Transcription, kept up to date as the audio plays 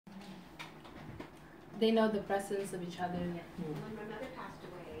they know the presence of each other.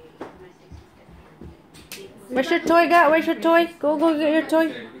 Where's your toy, guy? Where's your toy? Go get your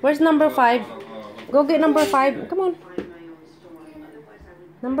toy. Where's number 5? Go get number 5. Come on.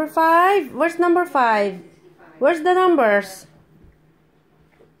 Number 5. Where's number 5? Where's the numbers?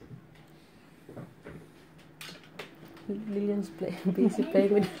 Lillian's busy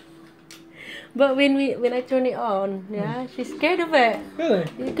playing with it. But when I turn it on, yeah, she's scared of it. Really?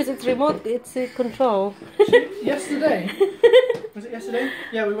 Because it's remote, it's a control. Yesterday? Was it yesterday?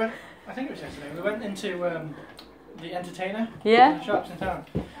 Yeah, we went. I think it was yesterday. We went into the Entertainer. Yeah. The shops in town,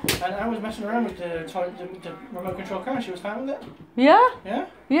 and I was messing around with the remote control car. She was fine with it. Yeah. Yeah.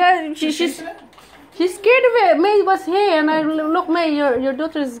 Yeah. She's scared of it. May was here, and I look, May, your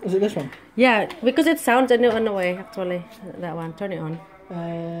daughter's. Is it this one? Yeah, because it sounds anyway. Actually, that one. Turn it on.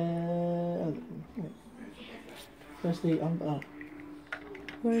 Where's the oh.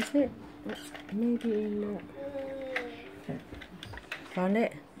 Where is it? Maybe in that. Okay. Found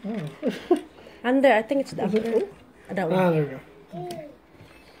it. Oh. Under. I think it's the under. That one. Ah, there we go.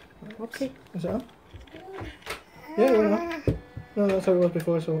 Okay. Is it on? Yeah, we're on. No, that's how it was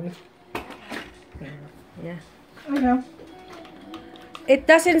before I saw it. Yeah. Okay. It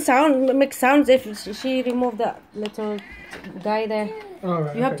doesn't make sounds if she removed that little guy there. Oh,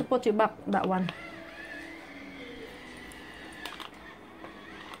 right, you have to put it back, that one.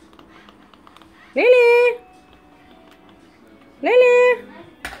 Lily! Lily!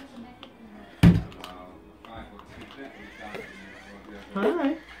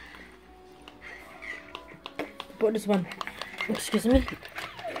 Alright. Put this one. Excuse me.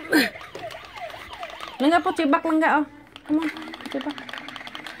 Langga, put it back, Langga. Oh. Come on, put it back.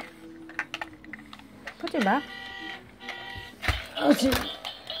 Put it back. Oh,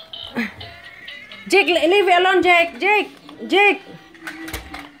 Jake, leave it alone, Jake. Jake.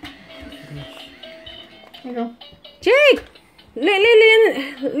 There you go. Jake, let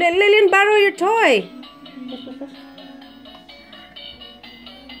Lillian borrow your toy.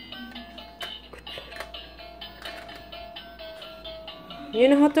 You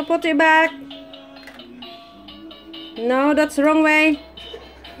know how to put it back? No, that's the wrong way.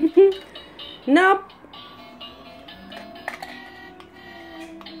 Nope.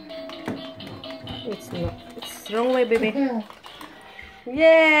 It's not. It's the wrong way, baby.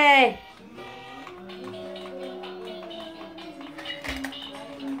 Yay!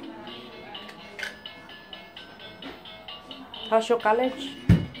 How's your college?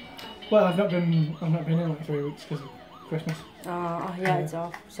 Well, I've not been in like 3 weeks because of Christmas. Oh, yeah, it's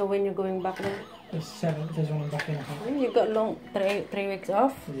off. So when you're going back then? The 7th is when I'm back in. I think. You got long 3 weeks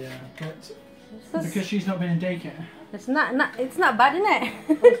off. Yeah, but because she's not been in daycare. It's not bad, isn't it?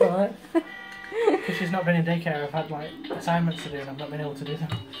 That's alright. Because she's not been in daycare, I've had like assignments to do and I've not been able to do them.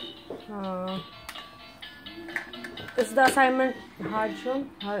 Oh. Is the assignment hard, Sean?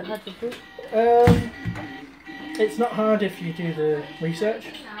 Hard to do? It's not hard if you do the research.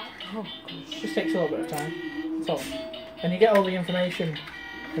 Oh, It just takes a little bit of time. That's all. And you get all the information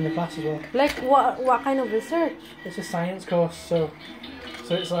in the class as well. like what kind of research? It's a science course, so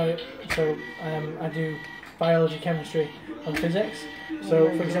it's like I do biology, chemistry, and physics. So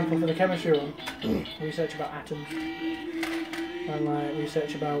for example, for the chemistry one, research about atoms, and like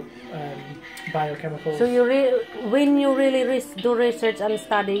research about biochemicals. So when you really do research and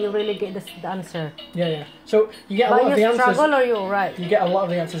study, you really get the answer. Yeah. So you get a lot of the answers. But you struggle, or you right? You get a lot of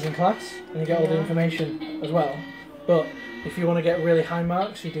the answers in class, and you get all the information as well. But if you want to get really high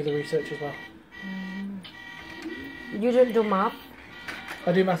marks, you do the research as well. You don't do math?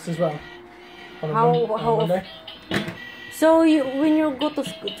 I do maths as well. On Monday. So when you go to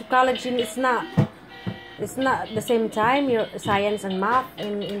college, it's not the same time. Your science and math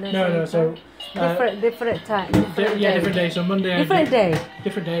in the No. So different time. Different day. So Monday. Different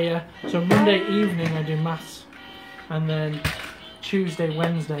day. Yeah. So Monday evening I do maths, and then Tuesday,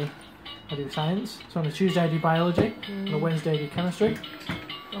 Wednesday I do science. So on a Tuesday I do biology, on a Wednesday I do chemistry.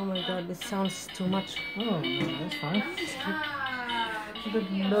 Oh my God, this sounds too much. Oh, no, that's fine. Good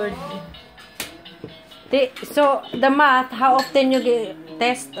Lord. So the math, how often you get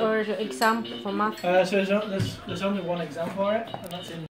test or exam for math? So there's only one exam for it, and that's in